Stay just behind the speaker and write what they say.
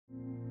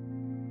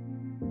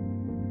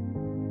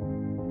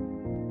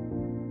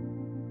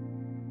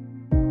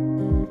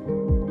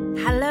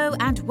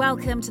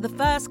welcome to the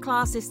First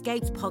Class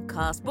Escapes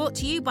podcast, brought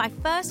to you by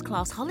First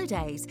Class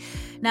Holidays.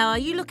 Now, are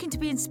you looking to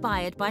be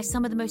inspired by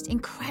some of the most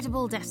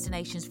incredible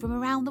destinations from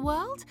around the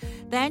world?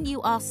 Then you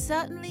are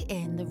certainly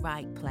in the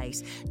right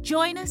place.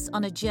 Join us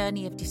on a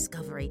journey of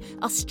discovery.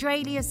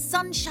 Australia's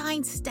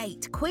Sunshine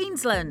State,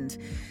 Queensland.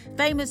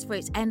 Famous for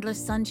its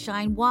endless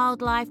sunshine,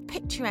 wildlife,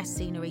 picturesque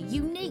scenery,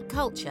 unique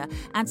culture,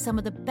 and some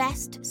of the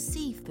best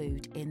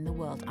seafood in the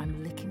world.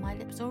 I'm licking my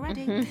lips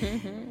already.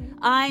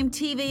 I'm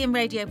TV and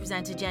radio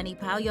presenter Jenny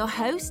Powell, your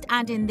host,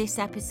 and in this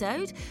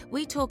episode,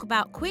 we talk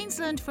about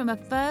Queensland from a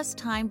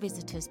first-time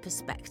visitor's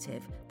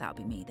perspective. That'll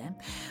be me then.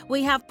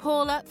 We have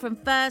Paula from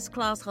First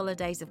Class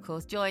Holidays, of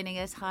course, joining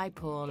us. Hi,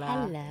 Paula.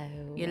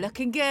 Hello. You're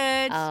looking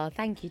good. Oh,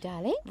 thank you,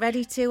 darling.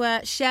 Ready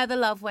to share the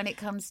love when it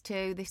comes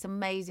to this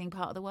amazing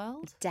part of the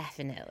world?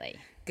 Definitely.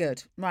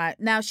 Good. Right.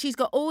 Now, she's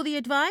got all the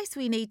advice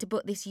we need to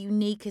book this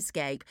unique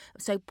escape.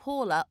 So,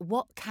 Paula,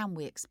 what can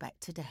we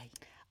expect today?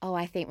 Oh,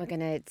 I think we're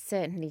going to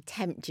certainly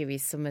tempt you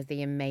with some of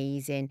the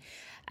amazing,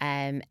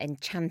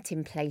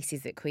 enchanting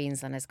places that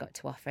Queensland has got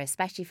to offer,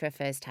 especially for a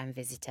first-time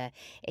visitor.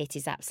 It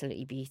is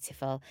absolutely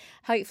beautiful.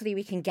 Hopefully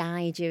we can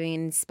guide you and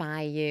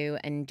inspire you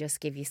and just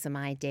give you some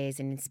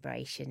ideas and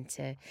inspiration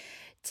to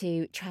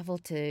travel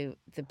to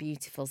the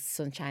beautiful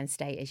Sunshine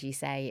State, as you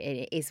say.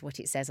 It is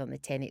what it says on the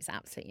tin. It's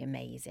absolutely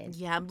amazing.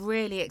 Yeah, I'm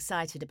really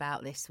excited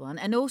about this one.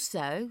 And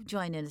also,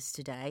 joining us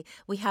today,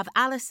 we have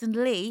Alison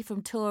Lee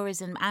from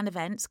Tourism and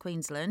Events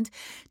Queensland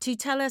to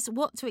tell us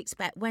what to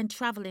expect when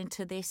travelling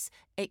to this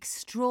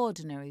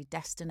extraordinary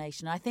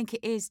destination. I think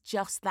it is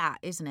just that,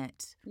 isn't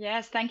it?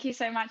 Yes, thank you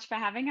so much for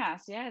having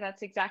us. Yeah,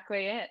 that's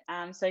exactly it.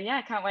 I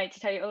can't wait to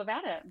tell you all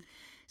about it.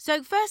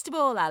 So first of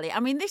all, Ali, I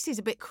mean, this is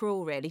a bit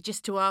cruel, really,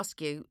 just to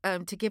ask you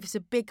to give us a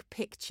big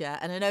picture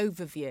and an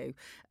overview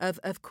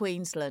of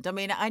Queensland. I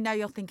mean, I know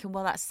you're thinking,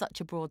 well, that's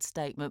such a broad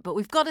statement, but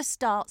we've got to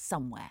start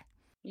somewhere.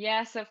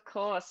 Yes, of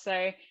course.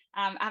 So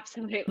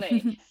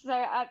absolutely.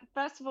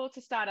 First of all,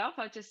 to start off,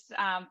 I'll just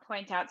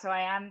point out, so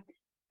I am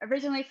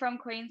originally from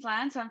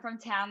Queensland. So I'm from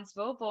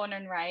Townsville, born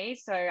and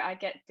raised. So I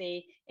get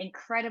the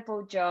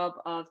incredible job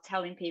of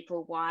telling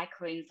people why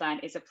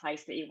Queensland is a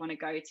place that you want to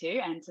go to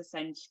and to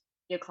send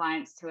your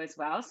clients to as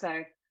well. So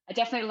I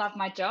definitely love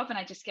my job, and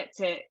I just get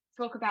to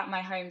talk about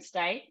my home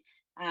state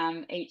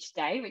each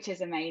day, which is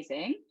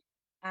amazing.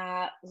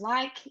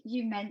 Like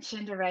you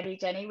mentioned already,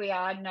 Jenny, we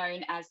are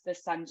known as the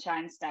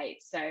Sunshine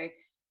State. So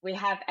we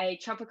have a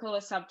tropical or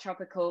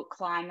subtropical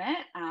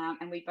climate,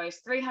 and we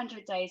boast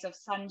 300 days of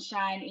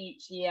sunshine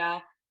each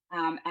year.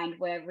 And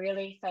we're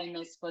really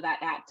famous for that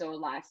outdoor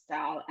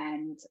lifestyle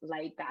and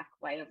laid back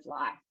way of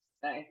life.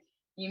 So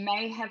you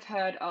may have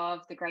heard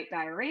of the Great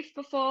Barrier Reef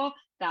before.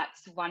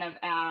 That's one of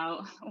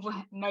our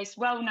most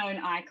well-known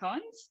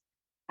icons.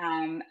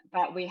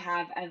 But we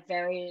have a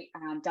very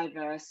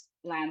diverse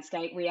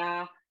landscape. We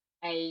are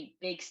a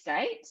big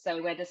state,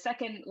 so we're the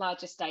second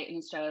largest state in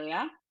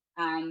Australia.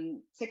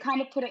 To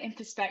kind of put it in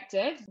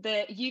perspective,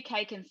 the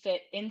UK can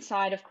fit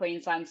inside of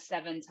Queensland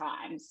 7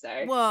 times.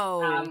 So,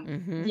 whoa,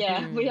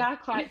 yeah, we are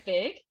quite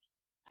big.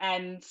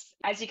 And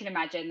as you can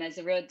imagine, there's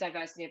a real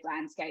diversity of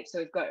landscape. So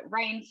we've got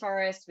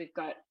rainforest, we've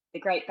got the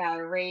Great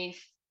Barrier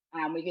Reef,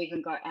 we've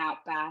even got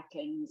outback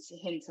and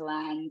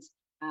hinterland,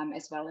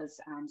 as well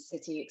as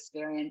city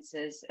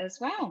experiences as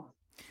well.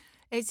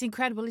 It's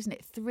incredible, isn't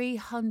it?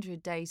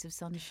 300 days of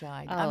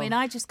sunshine. Oh. I mean,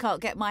 I just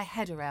can't get my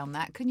head around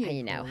that. Can you?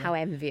 You know, Paula? how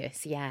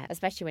envious, yeah.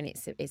 Especially when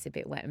it's a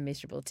bit wet and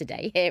miserable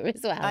today here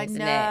as well, I isn't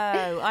know,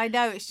 it? I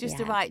know. It's just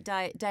the Yeah. right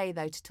day,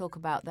 though, to talk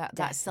about that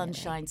Definitely.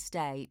 sunshine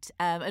state.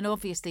 And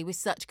obviously, with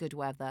such good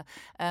weather,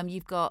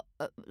 you've got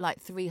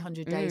like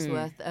 300 days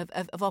worth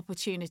of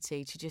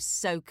opportunity to just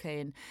soak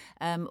in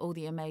all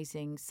the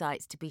amazing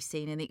sights to be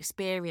seen and the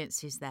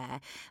experiences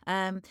there.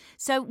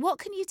 So what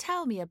can you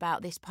tell me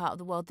about this part of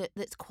the world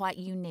that's quite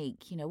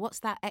unique? You know, what's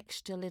that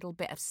extra little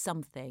bit of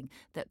something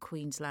that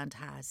Queensland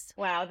has?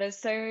 Wow, there's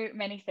so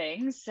many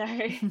things. So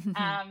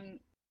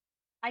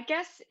I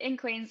guess in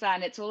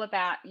Queensland, it's all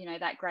about,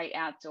 that great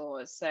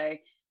outdoors. So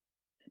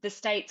the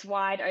state's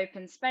wide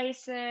open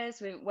spaces.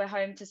 We're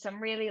home to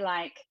some really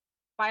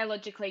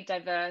biologically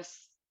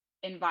diverse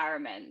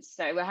environments.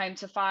 So we're home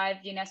to 5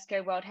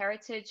 UNESCO World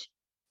Heritage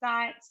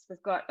sites.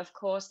 We've got, of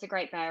course, the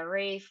Great Barrier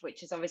Reef,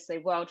 which is obviously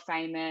world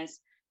famous.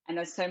 And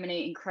there's so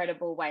many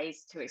incredible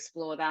ways to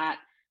explore that.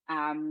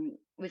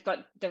 We've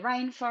got the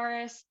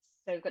rainforests,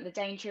 so we've got the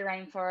Daintree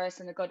rainforest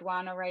and the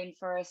Gondwana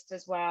rainforest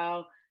as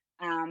well.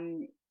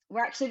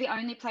 We're actually the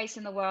only place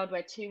in the world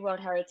where 2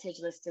 World Heritage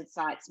listed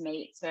sites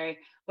meet. So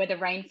where the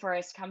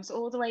rainforest comes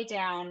all the way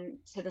down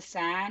to the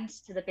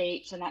sands, to the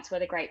beach, and that's where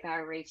the Great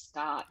Barrier Reef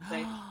starts. So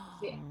it's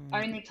the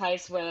only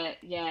place where,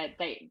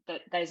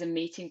 there's a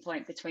meeting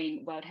point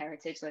between World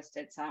Heritage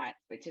listed sites,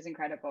 which is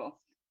incredible.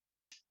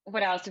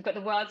 What else? We've got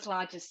the world's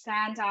largest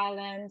sand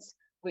islands,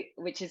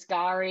 which is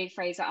Gari,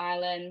 Fraser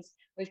Islands.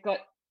 We've got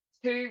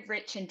 2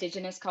 rich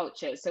Indigenous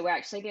cultures. So we're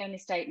actually the only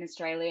state in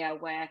Australia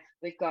where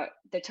we've got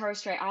the Torres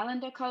Strait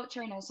Islander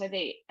culture and also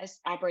the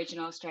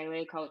Aboriginal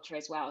Australia culture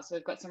as well. So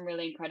we've got some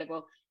really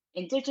incredible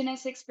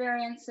Indigenous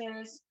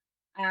experiences.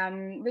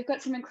 We've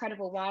got some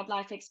incredible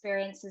wildlife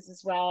experiences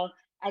as well,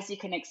 as you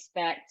can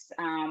expect.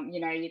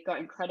 You've got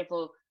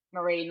incredible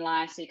marine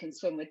life, so you can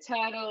swim with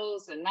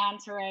turtles and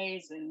manta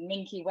rays and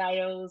minke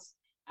whales.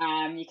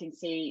 You can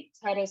see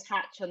turtles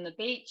hatch on the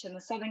beach in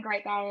the Southern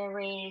Great Barrier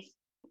Reef.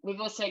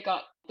 We've also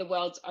got the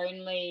world's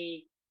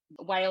only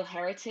whale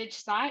heritage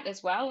site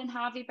as well in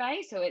Hervey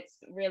Bay. So it's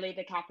really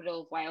the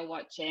capital of whale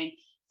watching.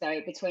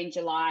 So between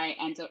July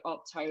and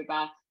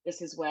October,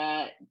 this is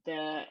where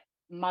the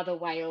mother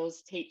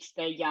whales teach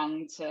their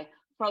young to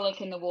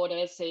frolic in the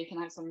waters. So you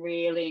can have some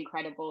really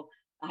incredible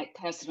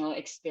personal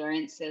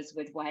experiences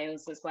with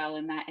whales as well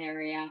in that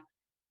area.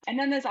 And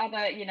then there's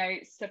other,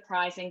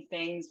 surprising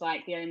things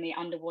like the only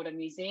underwater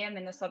museum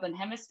in the Southern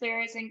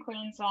Hemisphere is in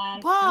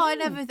Queensland. Wow, I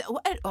never.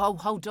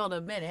 Hold on a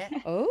minute.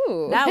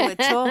 Oh, now we're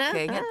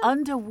talking an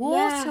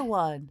underwater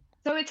one.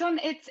 So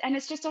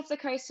it's just off the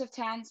coast of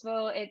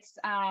Townsville. It's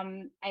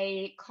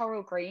a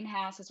coral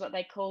greenhouse is what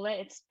they call it.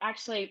 It's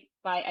actually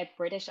by a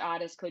British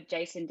artist called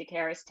Jason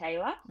DeCaris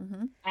Taylor.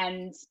 Mm-hmm.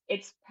 And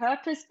it's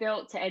purpose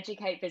built to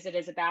educate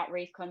visitors about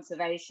reef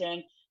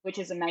conservation, which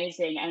is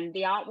amazing. And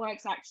the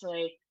artwork's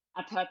actually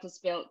are purpose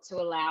built to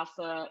allow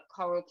for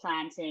coral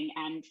planting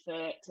and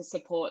to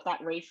support that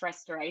reef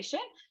restoration.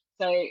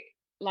 So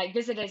like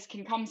visitors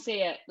can come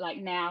see it like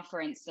now,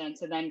 for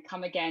instance, and then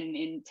come again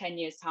in 10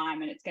 years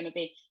time, and it's going to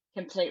be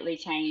completely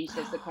changed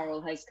as the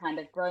coral has kind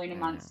of grown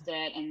amongst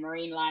it and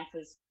marine life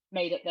has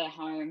made it their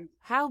home.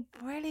 How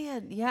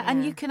brilliant. Yeah.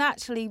 And you can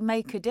actually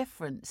make a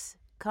difference,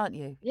 can't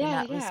you, in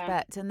that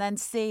respect, and then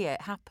see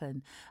it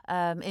happen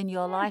in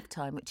your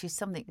lifetime, which is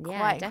something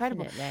quite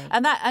incredible.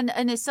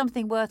 And it's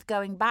something worth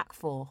going back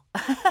for.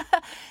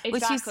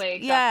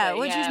 Exactly.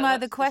 Which is my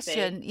other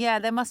question. Yeah,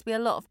 there must be a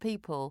lot of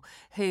people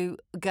who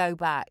go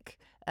back.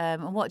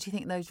 And what do you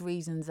think those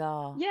reasons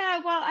are?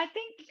 Yeah, well, I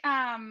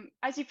think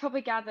as you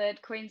probably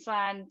gathered,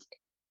 Queensland,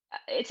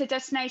 it's a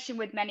destination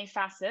with many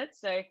facets.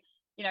 So,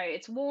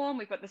 it's warm,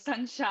 we've got the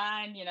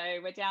sunshine,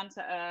 we're down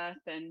to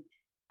earth, and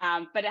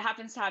but it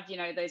happens to have,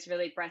 those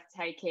really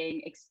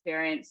breathtaking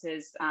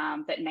experiences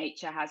that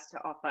nature has to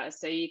offer.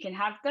 So you can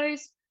have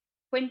those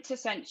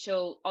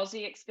quintessential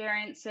Aussie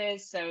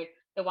experiences. So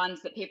the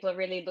ones that people are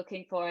really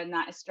looking for in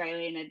that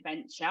Australian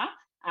adventure,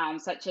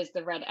 such as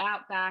the red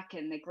outback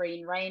and the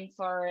green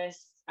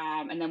rainforest.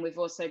 And then we've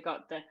also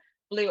got the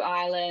Blue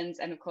Islands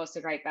and, of course,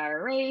 the Great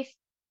Barrier Reef,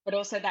 but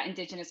also that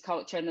Indigenous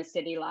culture and the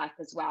city life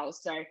as well.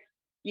 So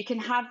you can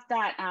have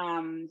that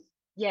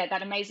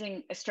that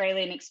amazing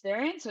Australian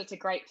experience. So it's a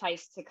great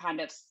place to kind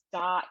of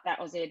start that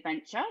Aussie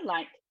adventure,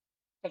 like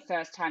for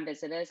first time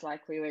visitors,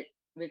 like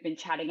we've been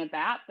chatting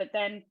about. But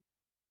then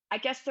I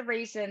guess the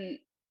reason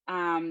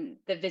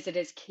the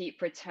visitors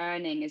keep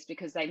returning is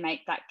because they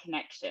make that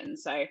connection.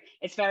 So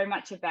it's very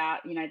much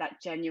about,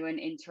 that genuine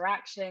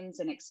interactions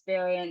and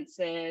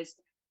experiences,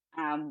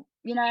 and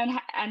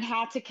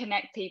how to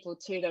connect people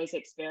to those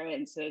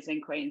experiences in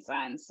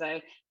Queensland.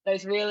 So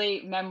those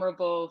really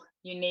memorable,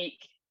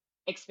 unique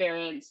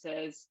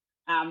experiences,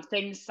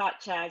 things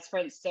such as, for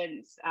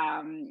instance,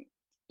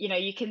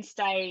 you can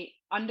stay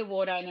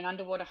underwater in an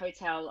underwater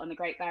hotel on the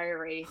Great Barrier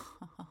Reef.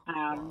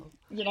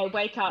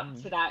 Wake up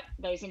to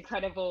those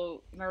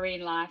incredible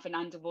marine life and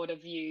underwater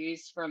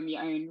views from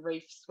your own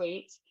reef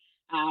suite.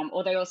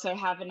 Or they also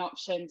have an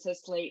option to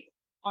sleep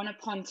on a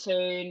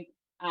pontoon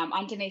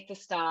underneath the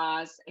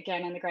stars,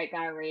 again on the Great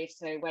Barrier Reef.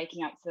 So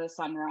waking up to the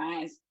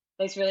sunrise,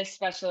 those really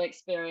special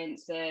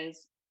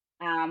experiences.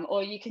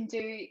 Or you can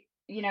do,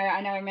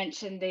 I know I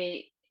mentioned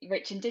the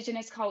rich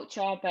Indigenous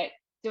culture, but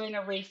doing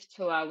a reef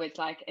tour with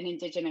like an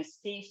Indigenous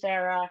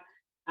seafarer.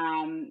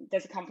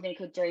 There's a company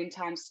called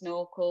Dreamtime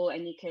Snorkel,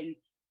 and you can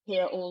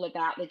hear all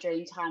about the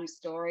Dreamtime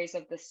stories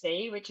of the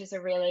sea, which is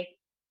a really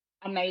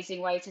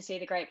amazing way to see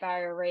the Great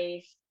Barrier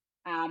Reef.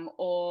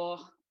 Or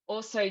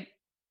also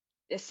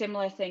a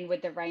similar thing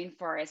with the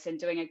rainforest and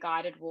doing a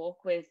guided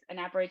walk with an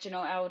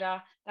Aboriginal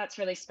elder. That's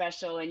really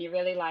special. And you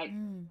really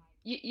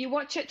you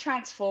watch it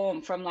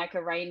transform from like a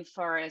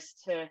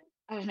rainforest to,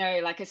 I don't know,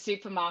 like a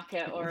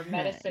supermarket or a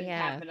medicine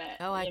cabinet.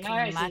 Oh, I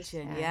can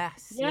imagine.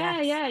 Yes.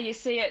 Yeah. You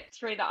see it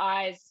through the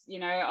eyes,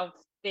 of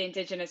the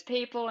Indigenous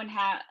people and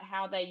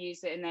how they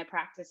use it in their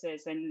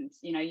practices and,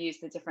 use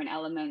the different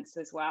elements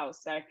as well.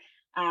 So,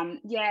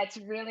 it's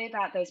really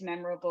about those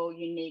memorable,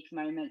 unique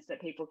moments that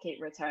people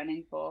keep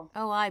returning for.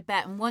 Oh, I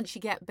bet. And once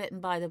you get bitten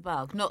by the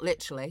bug, not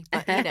literally,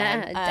 but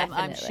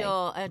I'm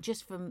sure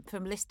just from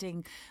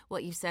listening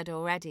what you've said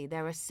already,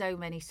 there are so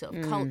many sort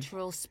of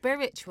cultural,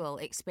 spiritual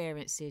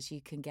experiences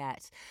you can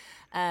get.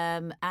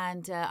 I'm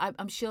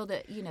sure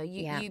that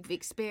you've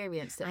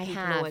experienced that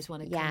people always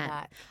want to come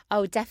back.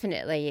 Oh,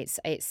 definitely.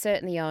 It's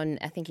certainly on.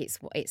 I think it's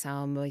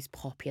our most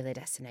popular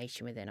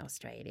destination within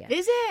Australia.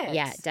 Is it?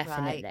 Yeah,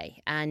 definitely.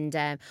 Right. And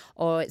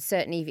or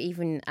certainly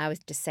even I was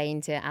just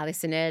saying to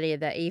Alison earlier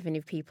that even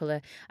if people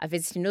are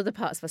visiting other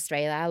parts of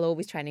Australia, I'll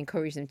always try and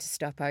encourage them to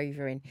stop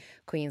over in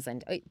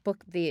Queensland.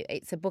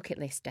 It's a bucket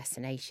list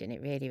destination.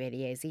 It really,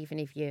 really is. Even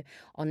if you're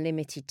on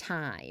limited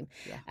time,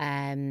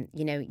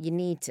 you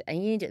need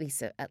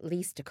at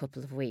least a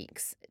couple of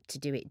weeks to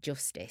do it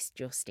justice,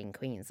 just in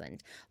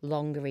Queensland.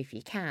 Longer if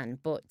you can,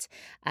 but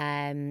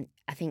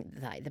I think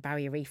like the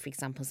Barrier Reef, for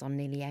example, is on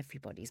nearly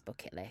everybody's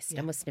bucket list.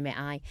 I must admit,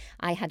 I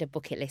had a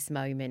bucket list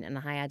moment, and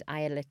I had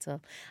a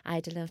little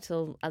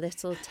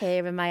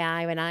tear in my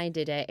eye when I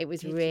did it. It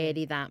was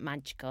really that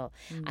magical,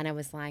 and I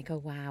was like, oh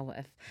wow,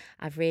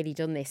 I've really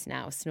done this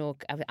now. I was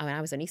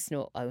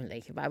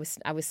only but I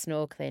was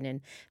snorkeling,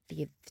 and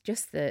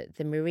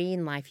the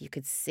marine life you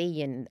could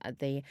see, and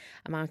the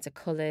amount of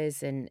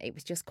colours, and it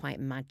was just quite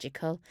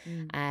magical.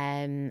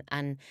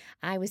 And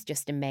I was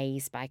just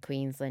amazed by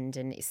Queensland,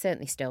 and it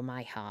certainly stole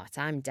my heart.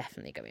 I'm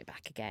definitely going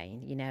back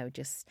again.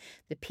 Just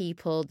the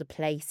people, the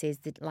places,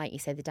 like you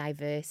said, the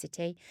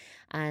diversity,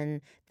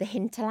 and the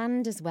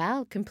hinterland as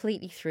well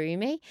completely threw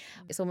me.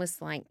 It's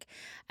almost like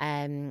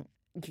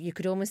you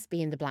could almost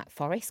be in the Black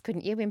Forest,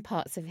 couldn't you, in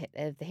parts of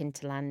the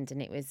hinterland,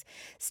 and it was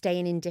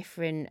staying in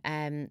different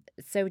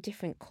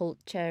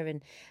culture,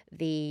 and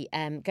the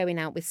going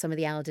out with some of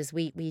the elders.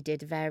 We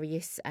did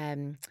various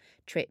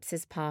trips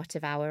as part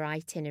of our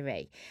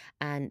itinerary,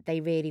 and they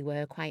really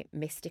were quite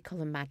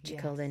mystical and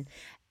magical, and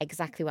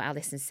exactly what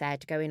Alison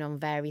said, going on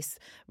various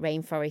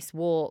rainforest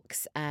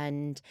walks,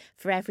 and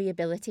for every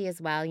ability as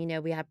well.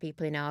 We had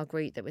people in our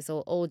group that was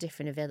all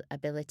different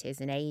abilities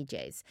and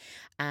ages,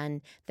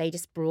 and they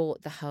just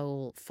brought the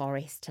whole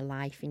forest to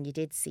life, and you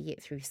did see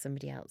it through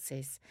somebody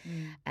else's,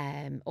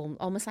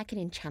 almost like an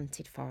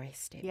enchanted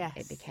forest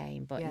it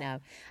became. But no,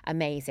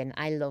 amazing.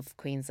 I love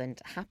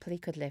Queensland. Happily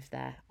could live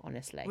there,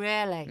 honestly.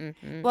 Really?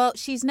 Mm-hmm. Well,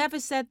 she's never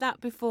said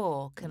that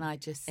before, can I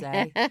just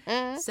say?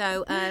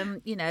 So,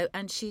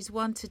 and she's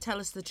one to tell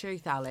us the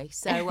truth, Ali.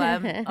 So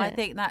I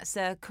think that's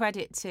a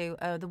credit to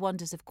the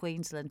wonders of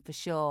Queensland for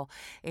sure.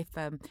 If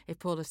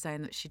Paula's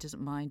saying that she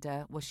doesn't mind,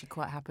 was she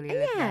quite happily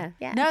live there?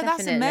 Yeah, no,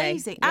 definitely. that's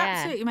amazing. Yeah.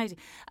 Absolutely amazing.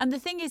 And the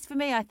thing is, for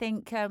me, I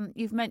think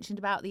you've mentioned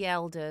about the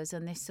elders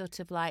and this sort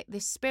of like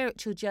this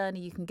spiritual journey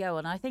you can go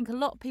on. I think a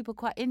lot of people are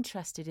quite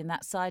interested in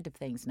that side of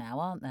things now,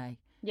 aren't they?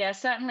 Yeah,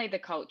 certainly the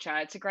culture.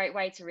 It's a great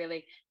way to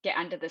really get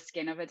under the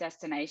skin of a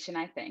destination,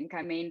 I think.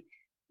 I mean,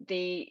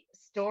 the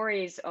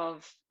stories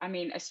of,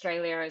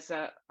 Australia as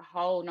a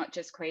whole, not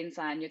just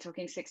Queensland, you're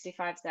talking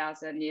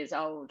 65,000 years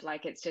old.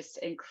 Like, it's just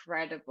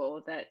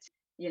incredible that,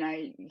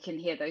 you can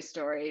hear those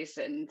stories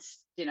and,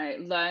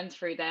 learn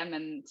through them,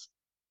 and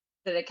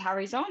that it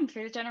carries on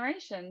through the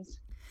generations.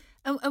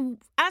 And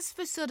as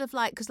for sort of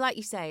like, because like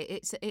you say,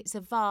 it's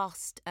a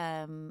vast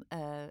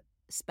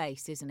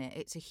space, isn't it?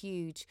 It's a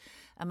huge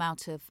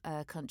amount of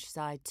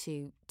countryside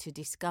to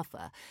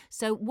discover.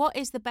 So what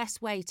is the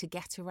best way to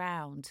get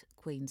around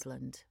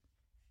Queensland?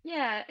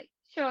 Yeah,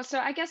 sure. So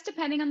I guess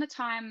depending on the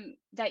time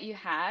that you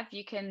have,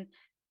 you can,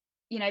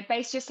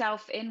 base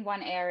yourself in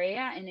one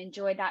area and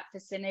enjoy that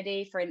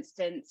vicinity. For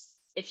instance,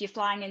 if you're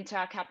flying into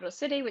our capital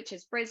city, which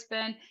is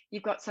Brisbane,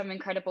 you've got some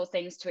incredible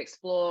things to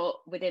explore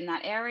within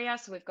that area.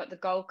 So we've got the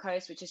Gold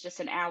Coast, which is just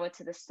an hour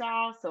to the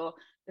south, or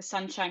the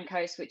Sunshine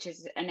Coast, which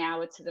is an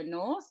hour to the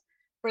north.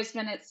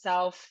 Brisbane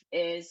itself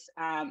is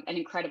an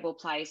incredible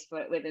place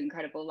with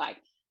incredible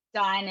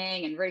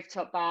dining and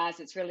rooftop bars.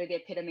 It's really the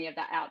epitome of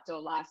that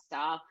outdoor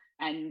lifestyle,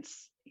 and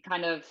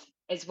kind of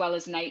as well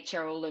as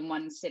nature all in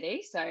one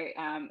city. So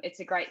it's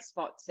a great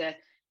spot to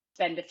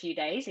spend a few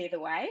days either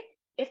way.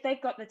 If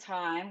they've got the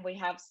time, we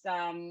have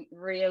some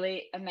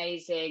really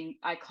amazing,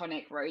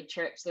 iconic road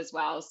trips as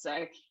well.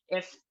 So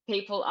if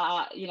people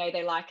are,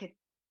 they like a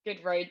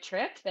good road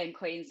trip, then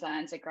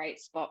Queensland's a great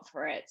spot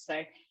for it.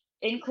 So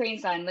in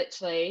Queensland,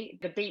 literally,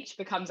 the beach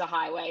becomes a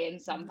highway in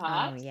some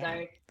parts. Oh, yeah.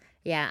 So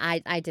yeah,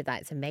 I did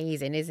that. It's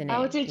amazing, isn't it?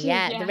 Oh, did you?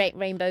 Yeah, Yeah. the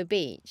Rainbow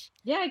Beach.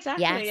 Yeah,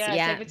 exactly. Yes,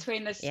 yeah. So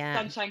between the Yeah.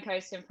 Sunshine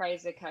Coast and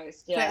Fraser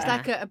Coast. So Yeah. it's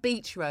like a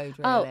beach road,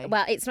 really. Oh,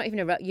 well, it's not even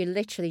a road. You're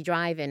literally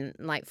driving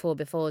like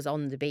 4x4s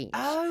on the beach.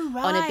 Oh,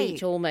 right. On a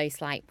beach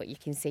almost like what you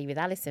can see with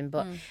Alison.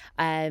 But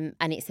and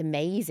it's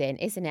amazing,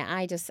 isn't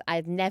it?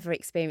 I've never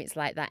experienced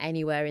like that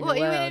anywhere in the world.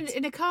 Are you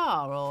in a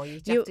car, or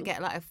you have to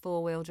get like a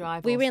 4-wheel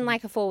drive? We were in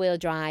like a 4-wheel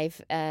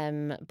drive,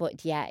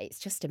 but yeah, it's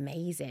just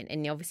amazing.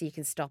 And obviously you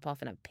can stop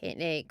off and have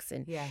picnics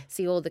and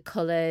see all the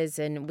colours,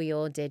 and we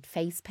all did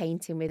face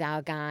painting with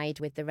our guide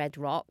with the red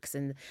rocks,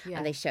 and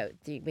they showed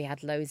we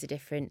had loads of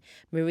different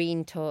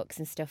marine talks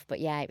and stuff.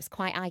 But yeah, it was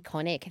quite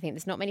iconic. I think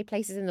there's not many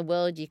places in the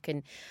world you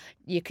can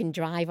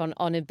drive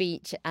on a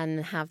beach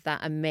and have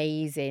that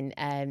amazing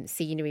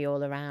scenery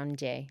all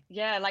around you.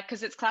 Yeah,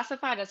 because it's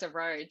classified as a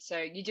road, so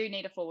you do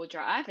need a 4-wheel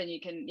drive, and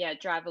you can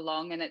drive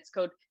along, and it's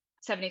called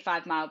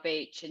 75 Mile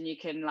Beach, and you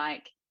can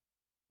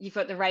you've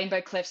got the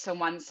Rainbow Cliffs on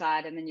one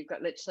side, and then you've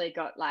literally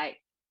got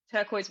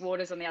turquoise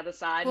waters on the other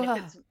side. And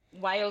if it's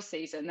whale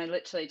season, then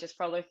literally just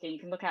frolicking, you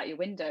can look out your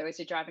window as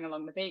you're driving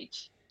along the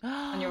beach.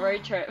 on your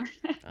road trip.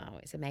 Oh,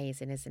 it's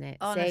amazing, isn't it?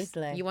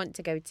 Honestly. See? You want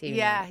to go too.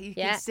 Yeah, you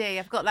can see.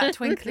 I've got that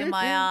twinkle in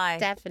my eye.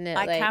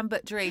 Definitely. I can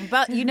but dream.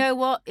 But you know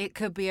what? It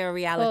could be a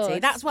reality.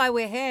 That's why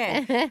we're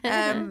here,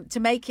 to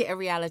make it a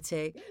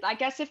reality. I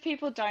guess if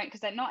people don't,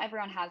 because not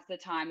everyone has the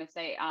time if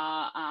they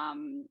are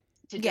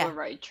to do a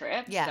road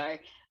trip. Yeah. So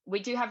we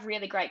do have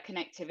really great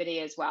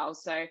connectivity as well.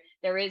 So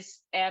there is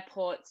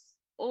airports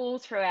all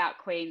throughout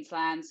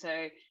Queensland.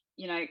 So,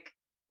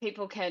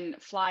 people can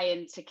fly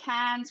into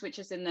Cairns, which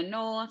is in the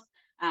north,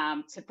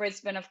 to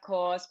Brisbane, of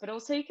course, but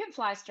also you can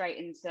fly straight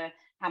into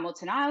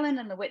Hamilton Island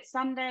and the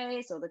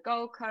Whitsundays, or the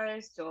Gold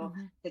Coast, or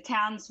the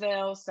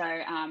Townsville. So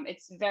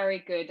it's very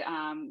good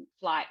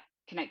flight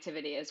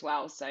connectivity as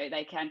well. So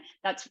they can.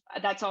 That's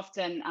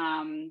often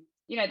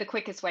the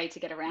quickest way to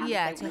get around.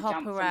 Yeah, if they to want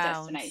hop jump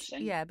around. From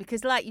destination. Yeah,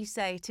 because like you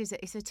say,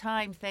 it's a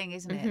time thing,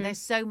 isn't it? There's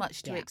so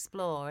much to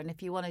explore, and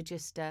if you want to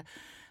just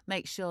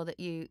make sure that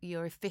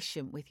you're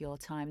efficient with your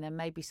time, then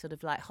maybe sort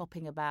of like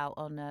hopping about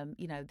on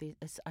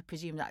I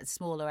presume that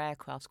smaller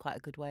aircraft's quite a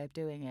good way of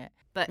doing it.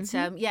 But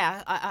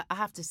I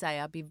have to say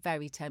I'd be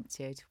very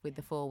tempted with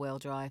the 4-wheel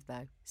drive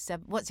though.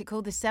 What's it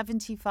called? The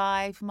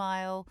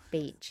 75-mile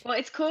beach. Well,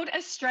 it's called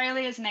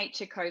Australia's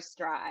Nature Coast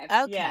Drive.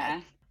 Okay.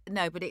 Yeah.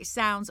 No, but it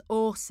sounds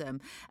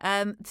awesome.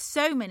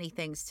 So many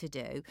things to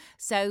do.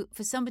 So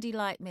for somebody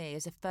like me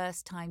as a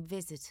first-time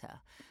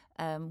visitor,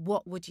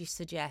 what would you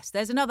suggest?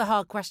 There's another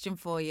hard question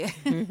for you.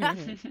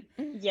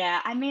 Yeah,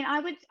 I mean,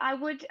 I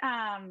would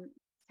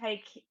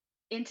take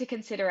into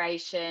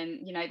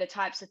consideration, the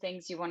types of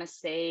things you want to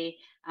see,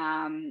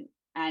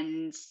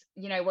 and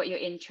what your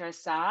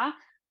interests are.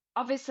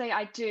 Obviously,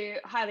 I do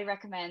highly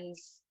recommend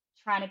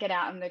trying to get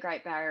out on the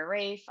Great Barrier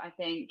Reef. I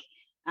think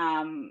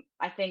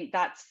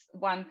that's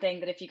one thing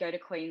that if you go to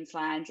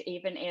Queensland,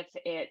 even if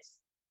it's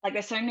like,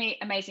 there's so many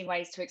amazing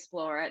ways to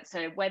explore it.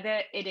 So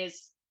whether it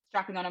is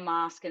strapping on a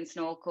mask and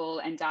snorkel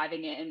and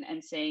diving in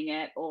and seeing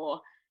it,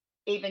 or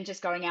even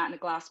just going out in a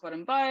glass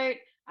bottom boat,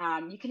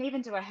 you can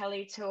even do a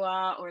heli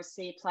tour or a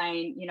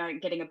seaplane,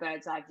 getting a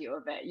bird's eye view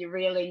of it. You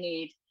really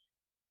need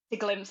to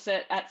glimpse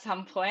it at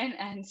some point,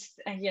 and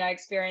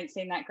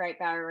experiencing that Great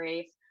Barrier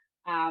Reef.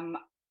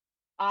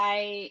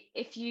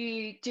 If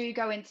you do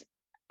go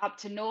up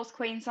to North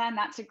Queensland,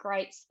 that's a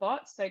great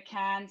spot. So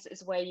Cairns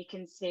is where you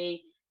can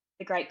see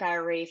the Great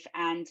Barrier Reef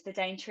and the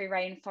Daintree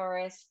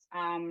rainforest,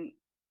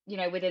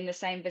 within the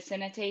same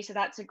vicinity. So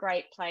that's a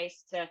great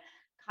place to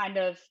kind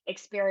of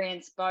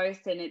experience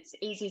both, and it's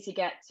easy to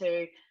get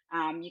to.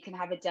 You can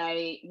have a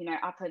day,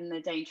 up in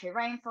the Daintree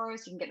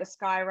rainforest. You can get the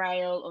Sky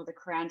Rail or the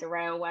Kuranda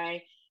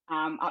Railway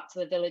up to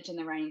the village in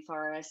the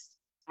rainforest,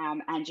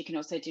 and you can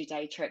also do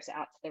day trips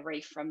out to the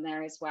reef from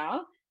there as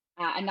well.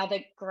 Another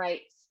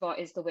great spot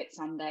is the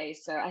Whitsundays.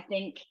 So I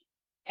think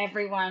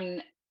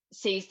everyone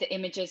sees the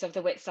images of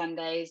the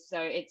Whitsundays. So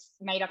it's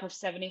made up of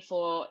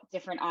 74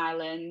 different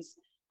islands,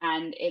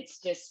 and it's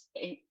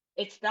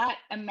that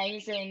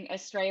amazing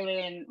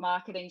Australian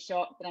marketing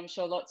shot that I'm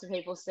sure lots of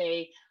people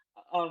see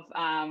of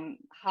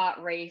Heart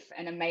Reef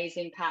and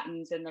amazing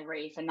patterns in the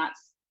reef, and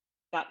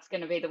that's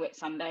going to be the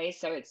Whitsundays.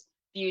 So it's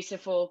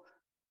beautiful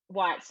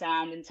white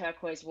sand and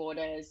turquoise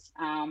waters,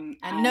 and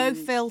no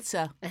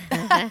filter.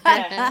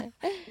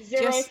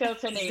 Zero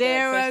filter needed.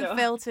 Zero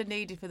filter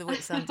needed for the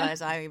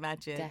Whitsundays, I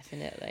imagine.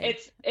 Definitely.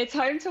 It's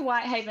home to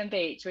Whitehaven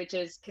Beach, which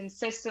is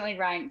consistently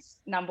ranked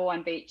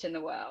 #1 beach in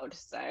the world.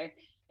 So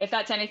if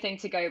that's anything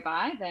to go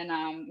by, then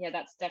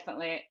that's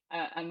definitely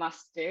a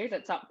must do.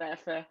 That's up there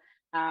for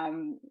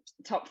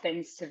top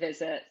things to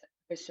visit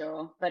for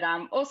sure. But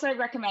also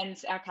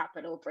recommend our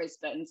capital,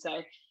 Brisbane.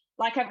 So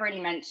like I've already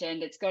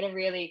mentioned, it's got a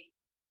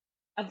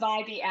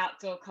vibey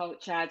outdoor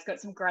culture. It's got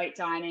some great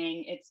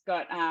dining. It's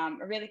got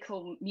a really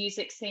cool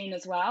music scene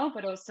as well,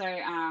 but also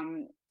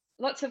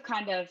lots of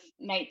kind of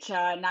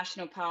nature,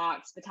 national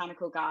parks,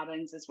 botanical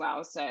gardens as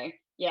well. So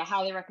yeah,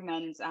 highly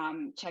recommend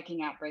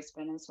checking out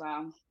Brisbane as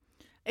well.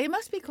 It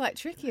must be quite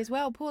tricky as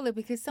well, Paula,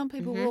 because some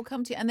people will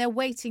come to you and they're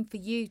waiting for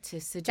you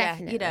to suggest.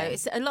 Definitely.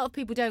 It's a lot of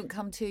people don't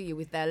come to you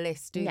with their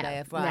list, do they?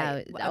 Of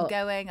right, I'm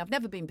going. I've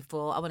never been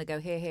before. I want to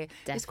go here.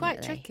 Definitely. It's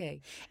quite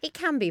tricky. It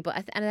can be,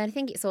 but I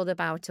think it's all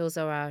about us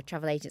or our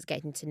travel agents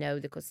getting to know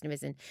the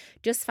customers and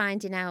just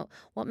finding out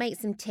what makes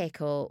them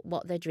tick or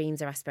what their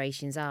dreams or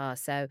aspirations are.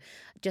 So,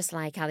 just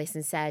like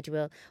Alison said,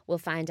 we'll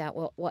find out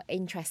what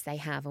interests they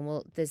have,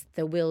 and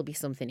there will be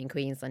something in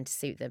Queensland to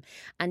suit them.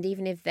 And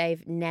even if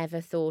they've never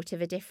thought of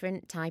a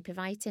different type of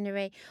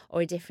itinerary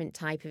or a different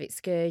type of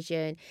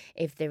excursion,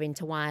 if they're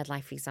into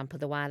wildlife, for example,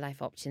 the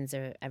wildlife options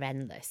are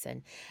endless,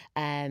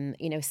 and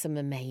some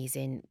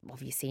amazing,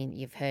 obviously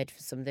you've heard from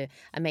some of the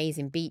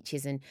amazing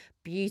beaches and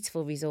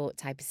beautiful resort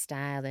type of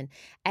style, and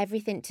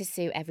everything to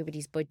suit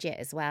everybody's budget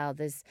as well.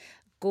 There's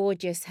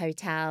gorgeous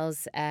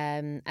hotels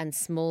and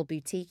small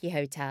boutique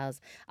hotels,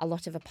 a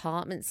lot of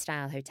apartment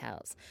style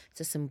hotels,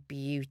 to some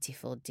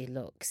beautiful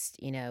deluxe,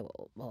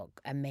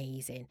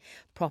 amazing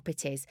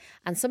properties,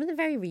 and some of them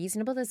very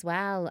reasonable as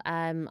well.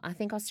 I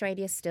think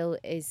Australia still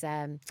is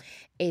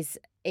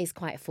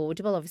quite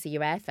affordable. Obviously,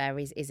 your airfare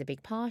is a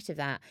big part of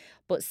that,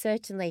 but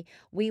certainly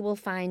we will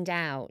find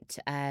out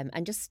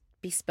and just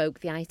bespoke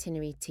the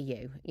itinerary to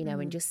you,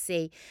 and just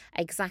see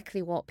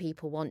exactly what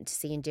people want to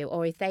see and do.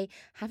 Or if they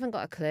haven't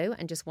got a clue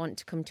and just want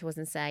to come to us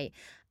and say,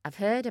 I've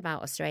heard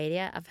about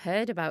Australia, I've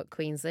heard about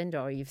Queensland,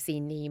 or you've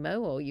seen Nemo,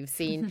 or you've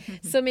seen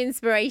some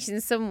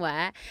inspiration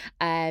somewhere.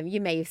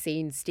 You may have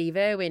seen Steve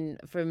Irwin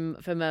from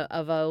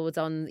of old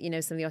on,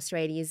 some of the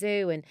Australia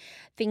Zoo and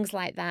things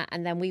like that.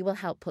 And then we will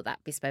help put that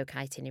bespoke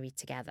itinerary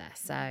together.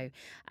 So,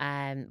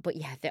 but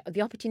yeah,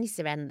 the opportunities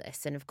are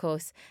endless. And of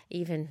course,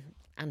 even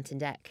Ant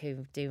and Dec,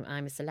 who do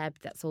I'm a Celeb,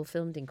 that's all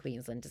filmed in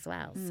Queensland as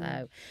well.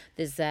 So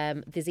there's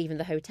even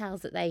the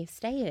hotels that they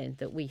stay in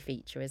that we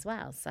feature as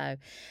well. So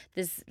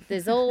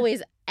there's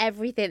always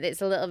everything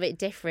that's a little bit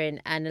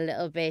different and a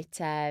little bit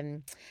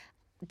to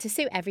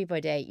suit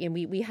everybody.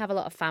 We have a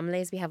lot of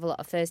families, we have a lot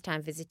of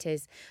first-time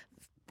visitors.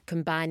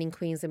 Combining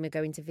Queensland, we're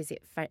going to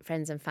visit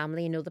friends and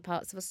family in other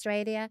parts of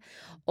Australia,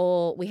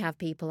 or we have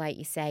people, like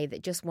you say,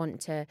 that just want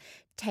to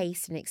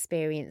taste and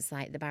experience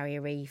like the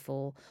Barrier Reef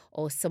or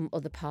some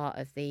other part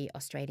of the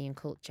Australian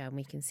culture, and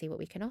we can see what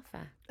we can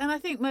offer. And I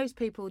think most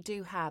people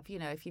do have,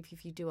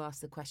 if you do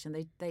ask the question,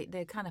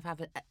 they kind of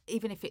have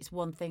even if it's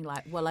one thing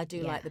like, well, I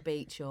do like the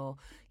beach, or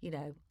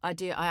I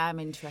am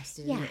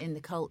interested in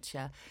the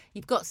culture.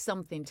 You've got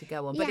something to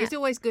go on, but it's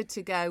always good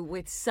to go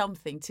with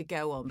something to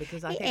go on,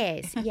 because I think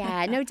it is.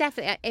 Yeah, no,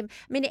 definitely. I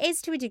mean, it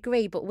is to a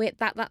degree, but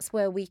that's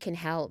where we can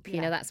help.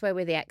 That's where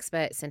we're the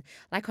experts, and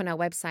like on our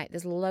website,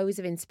 there's loads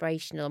of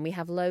inspirational, and we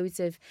have loads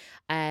of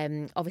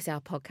obviously our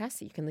podcasts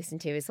that you can listen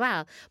to as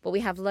well. But we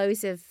have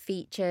loads of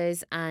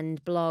features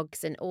and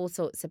blogs and all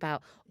sorts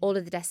about all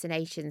of the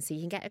destinations, so you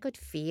can get a good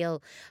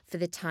feel for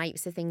the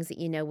types of things that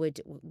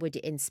would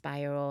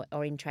inspire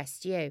or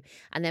interest you.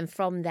 And then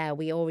from there,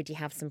 we already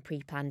have some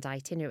pre-planned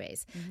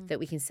itineraries that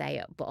we can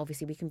say, but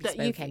obviously we can bespoke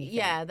anything.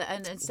 Yeah,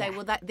 and say,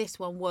 well, this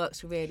one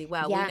works really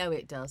well. We know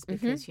it does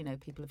because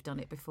people have done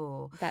it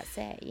before. That's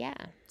it. Yeah.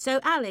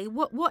 So Ali,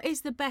 what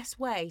is the best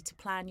way to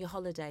plan your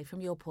holiday from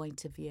your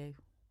point of view?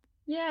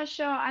 Yeah,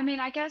 sure. I mean,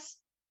 I guess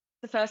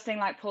the first thing,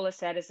 like Paula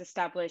said, is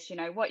establish,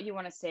 what you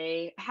want to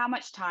see, how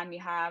much time you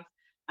have.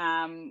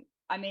 I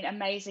mean,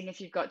 amazing if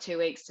you've got 2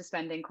 weeks to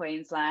spend in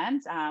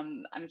Queensland.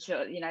 I'm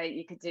sure,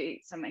 you could do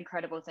some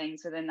incredible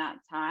things within that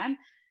time.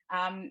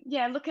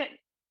 Look at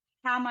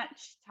how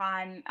much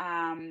time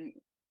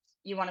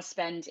you want to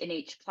spend in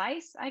each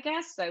place, I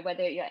guess. So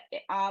whether you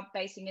are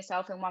basing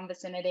yourself in one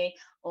vicinity,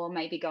 or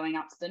maybe going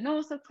up to the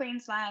north of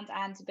Queensland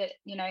and a bit,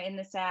 in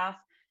the south.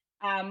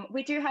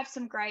 We do have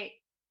some great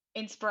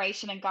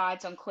inspiration and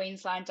guides on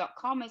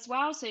queensland.com as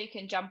well. So you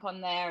can jump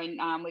on there, and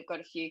we've got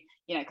a few,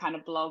 kind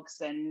of blogs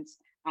and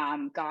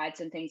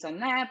guides and things on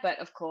there. But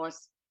of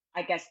course,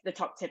 I guess the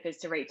top tip is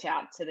to reach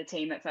out to the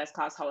team at First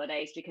Class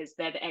Holidays, because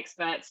they're the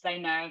experts, they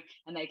know,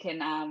 and they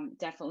can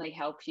definitely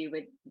help you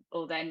with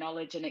all their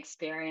knowledge and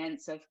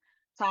experience of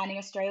planning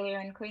Australia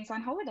and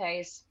Queensland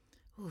holidays.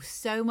 Oh,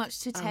 so much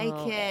to take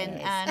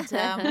in.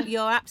 And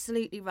you're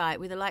absolutely right.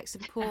 With the likes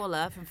of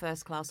Paula from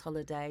First Class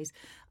Holidays,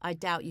 I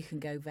doubt you can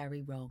go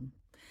very wrong.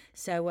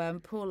 So,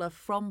 Paula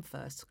from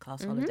First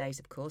Class Holidays,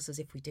 of course, as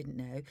if we didn't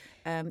know,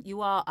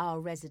 you are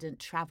our resident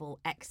travel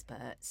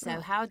expert.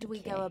 So how do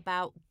we go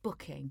about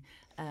booking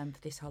for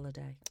this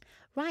holiday?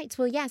 Right.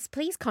 Well, yes,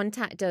 please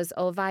contact us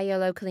or via your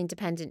local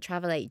independent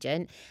travel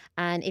agent.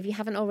 And if you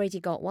haven't already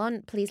got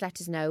one, please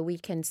let us know. We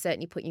can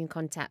certainly put you in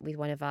contact with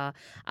one of our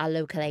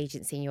local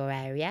agents in your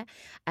area.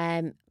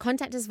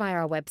 Contact us via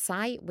our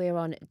website. We're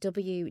on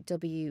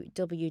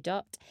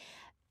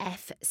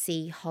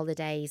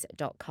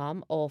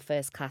www.fcholidays.com or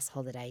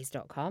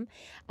firstclassholidays.com.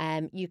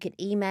 You can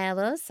email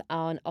us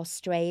on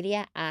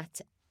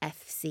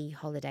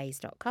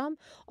australia@fcholidays.com,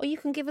 or you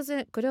can give us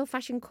a good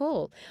old-fashioned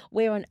call.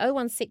 We're on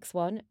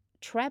 0161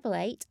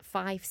 888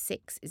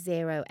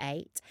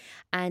 5608,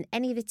 and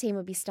any of the team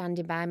will be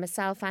standing by.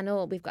 Myself and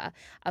all, we've got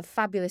a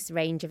fabulous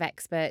range of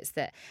experts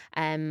that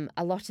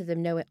a lot of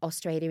them know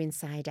Australia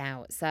inside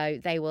out, so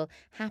they will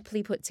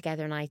happily put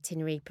together an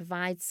itinerary,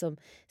 provide some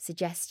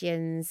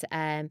suggestions,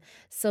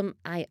 some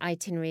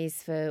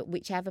itineraries for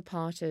whichever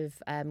part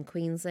of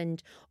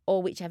Queensland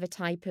or whichever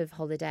type of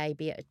holiday,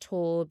 be it a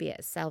tour, be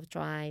it a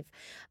self-drive,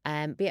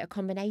 be it a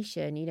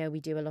combination. We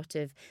do a lot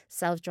of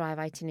self-drive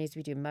itineraries,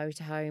 we do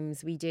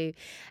motorhomes, we do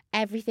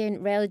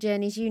everything, rail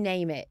journeys, you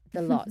name it,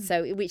 the lot.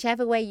 So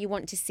whichever way you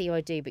want to see or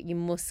do, but you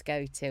must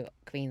go to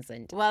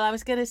Queensland. Well, I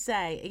was going to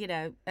say,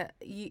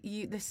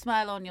 you the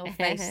smile on your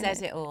face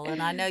says it all,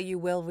 and I know you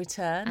will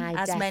return,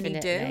 as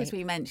many do, as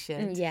we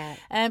mentioned. Yeah.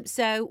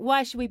 So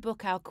why should we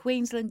book our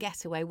Queensland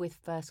getaway with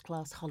First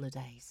Class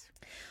Holidays?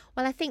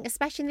 Well, I think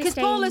especially in this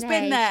day Paula's and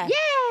been age, there.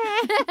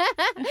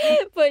 Yeah.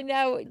 But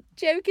no,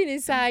 joking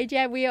aside,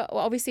 yeah, we are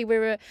obviously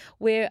we're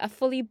a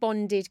fully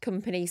bonded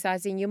company, so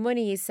as in your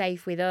money is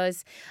safe with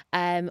us.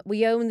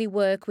 We only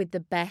work with the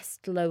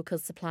best local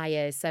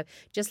suppliers. So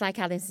just like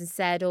Alison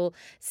said, all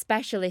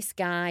specialist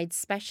guides,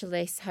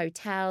 specialist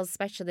hotels,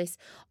 specialist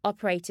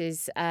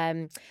operators,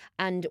 and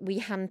we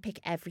handpick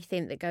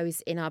everything that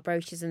goes in our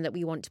brochures and that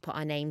we want to put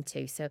our name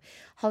to. So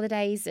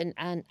holidays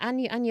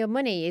and your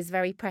money is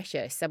very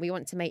precious. So we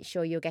want to make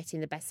sure you're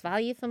getting the best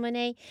value for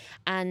money,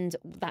 and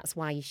that's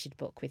why you should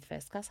book with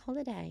First Class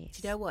Holidays.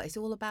 Do you know what? It's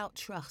all about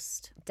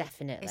trust.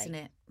 Definitely. Isn't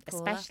it,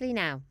 Paula? Especially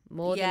now,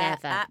 more than ever.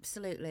 Yeah,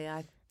 absolutely.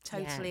 I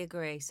totally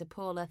agree. So,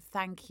 Paula,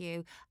 thank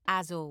you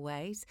as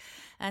always.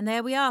 And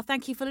there we are.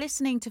 Thank you for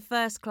listening to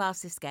First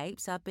Class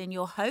Escapes. I've been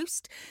your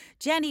host,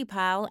 Jenny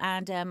Powell,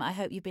 and I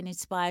hope you've been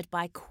inspired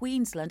by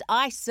Queensland.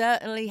 I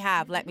certainly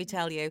have, let me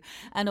tell you,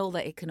 and all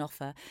that it can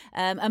offer.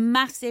 A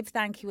massive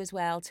thank you as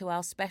well to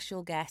our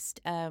special guest,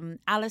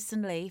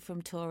 Alison Lee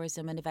from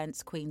Tourism and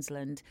Events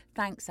Queensland.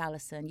 Thanks,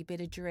 Alison. You've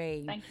been a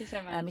dream. Thank you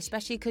so much.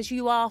 Especially because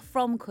you are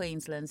from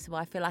Queensland, so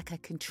I feel like I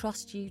can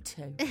trust you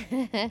too.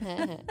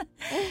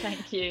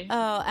 Thank you.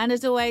 Oh, and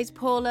as always,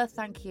 Paula,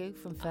 thank you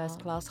from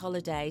First Class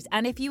Holidays.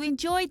 And if you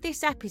enjoyed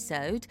this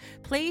episode,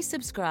 please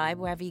subscribe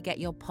wherever you get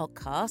your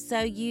podcast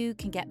so you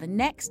can get the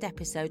next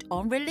episode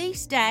on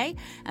release day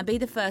and be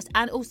the first.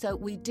 And also,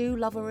 we do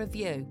love a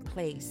review,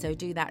 please, so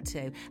do that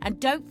too. And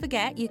don't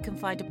forget, you can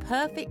find a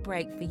perfect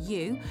break for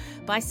you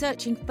by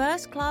searching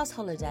First Class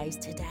Holidays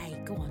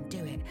today. Go on,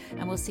 do it.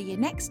 And we'll see you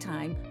next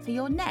time for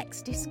your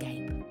next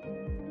escape.